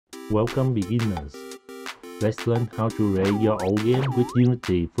Welcome beginners. Let's learn how to create your own game with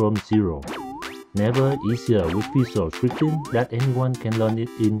Unity from zero. Never easier with visual scripting that anyone can learn it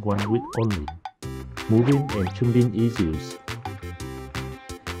in 1 week only. Moving and jumping issues.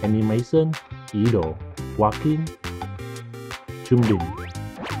 Animation, idle, walking, jumping,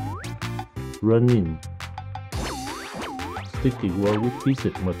 running. Sticky world with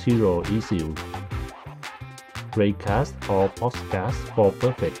physics material issues. Raycast or postcast for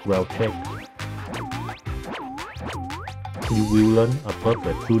perfect route check. You will learn a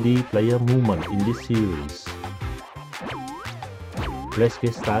perfect 2D player movement in this series. Let's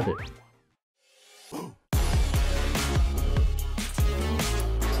get started.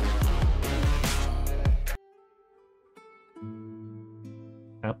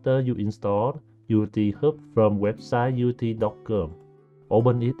 After you install Unity Hub from website unity.com,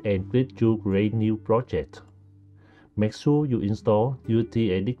 open it and click to create new project. Make sure you install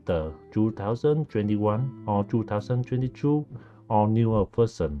Unity Editor 2021 or 2022 or newer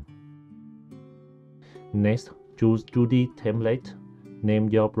version. Next, choose 2D template. Name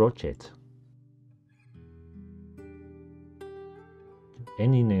your project.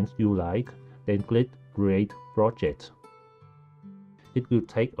 Any names you like, then click Create Project. It will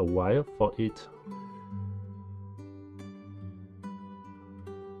take a while for it.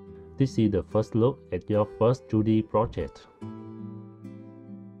 This is the first look at your first 2D project.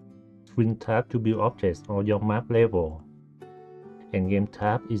 Screen tab to build objects on your map level. Endgame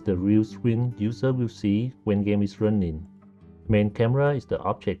tab is the real screen user will see when game is running. Main camera is the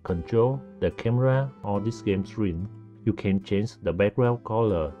object control, the camera or this game screen. You can change the background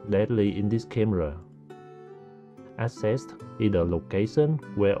color directly in this camera. Assets is the location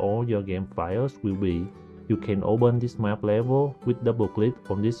where all your game files will be. You can open this map level with double click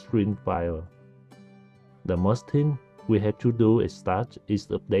on this screen file. The most thing we have to do is start is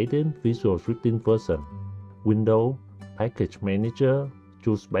updating Visual Scripting version. Window, Package Manager,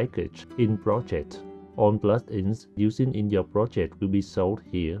 choose Package in Project. All plugins using in your project will be shown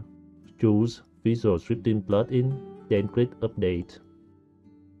here. Choose Visual Scripting plugin, then click Update.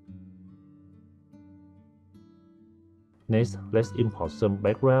 Next, let's import some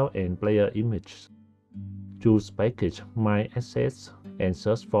background and player images. Choose Package My Assets and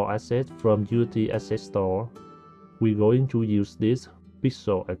search for assets from Unity Asset Store. We're going to use this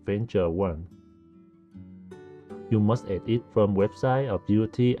Pixel Adventure 1. You must add it from website of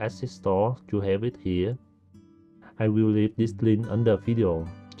Unity Asset Store to have it here. I will leave this link under video.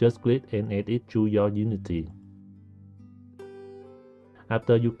 Just click and add it to your Unity.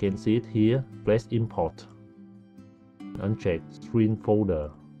 After you can see it here, press Import. Uncheck Screen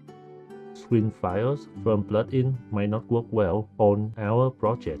folder. Screen files from plugin might not work well on our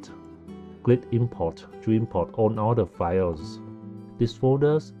project. Click Import to import all other files. This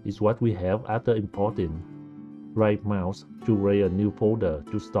folder is what we have after importing. Right mouse to create a new folder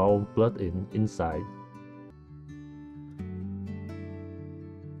to store plugin inside.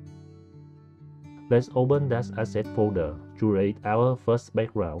 Let's open that asset folder to create our first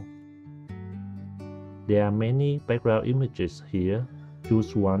background. There are many background images here.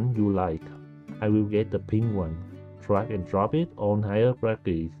 Choose one you like. I will get the pink one. Drag and drop it on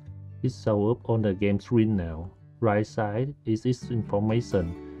hierarchy. It shows up on the game screen now. Right side is its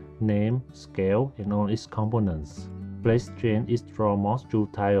information, name, scale, and all its components. Let's change its draw mode to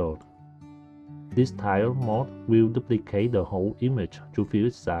tile. This tile mode will duplicate the whole image to fit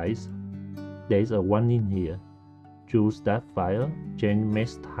its size. There is a warning here. Choose that file, change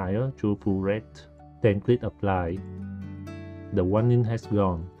mesh tile to full red. Then click Apply. The warning has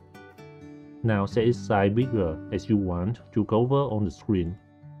gone. Now set its size bigger as you want to cover on the screen.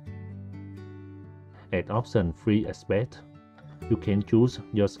 Add option Free Aspect. You can choose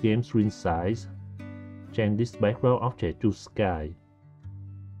your game screen size. Change this background object to sky.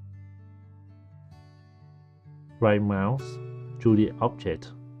 Right mouse, to the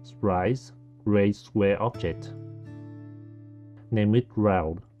object, Sprites, Create Square Object. Name it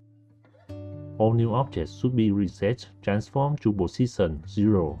Round. All new objects should be reset, transformed to position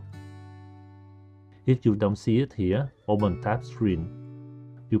 0. If you don't see it here, open Tab Screen.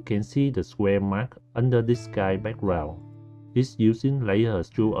 You can see the square mark under this sky background. It's using layers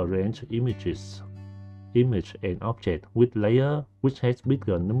to arrange images. Image and object with layer which has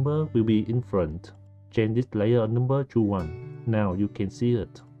bigger number will be in front. Change this layer number to 1. Now you can see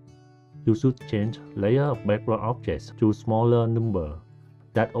it. You should change layer of background objects to smaller number.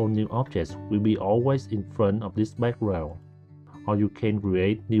 That all new objects will be always in front of this background. Or you can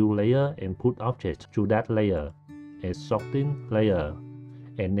create new layer and put objects to that layer. Add sorting layer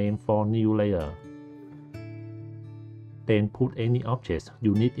and name for new layer. Then put any objects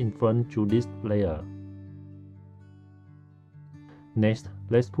you need in front to this layer. Next,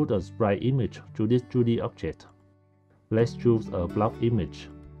 let's put a sprite image to this 2D object. Let's choose a block image.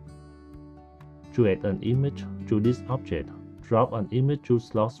 To add an image to this object, drop an image to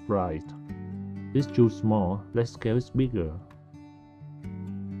slot sprite. It's too small, let's scale it bigger.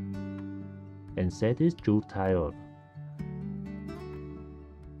 And set it to tiled.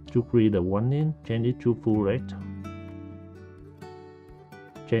 To create a warning, change it to full rect.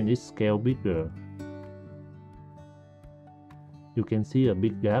 Change its scale bigger. You can see a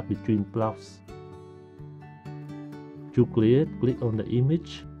big gap between blocks. To clear it, click on the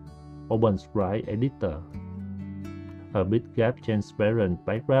image, open Sprite Editor. A big gap transparent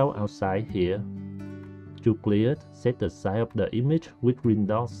background outside here. To clear it, set the size of the image with green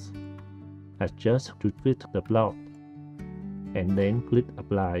dots. Adjust to fit the block. And then click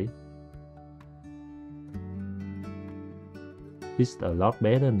Apply. It's a lot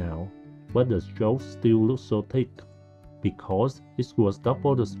better now, but the strokes still look so thick, because it was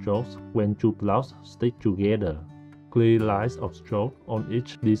double the strokes when two blocks stick together. Clear lines of stroke on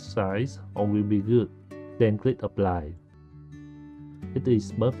each this size or will be good. Then click Apply. It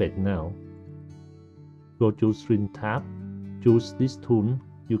is perfect now. Go to Screen tab, choose this tool,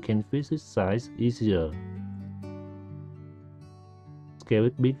 you can fix its size easier. Scale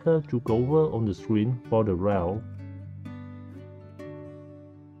it bigger to cover on the screen for the round.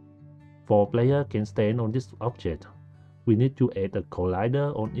 4 players can stand on this object. We need to add a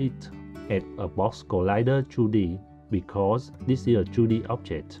collider on it. Add a box collider 2D because this is a 2D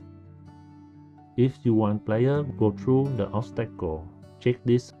object. If you want player go through the obstacle, check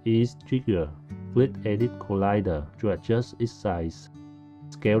this is trigger. Click Edit Collider to adjust its size.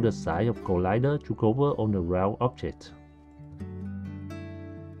 Scale the size of collider to cover on the round object.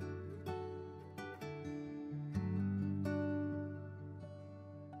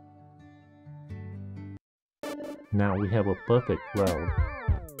 Now we have a perfect round.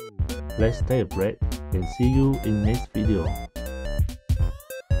 Let's take a break and see you in next video.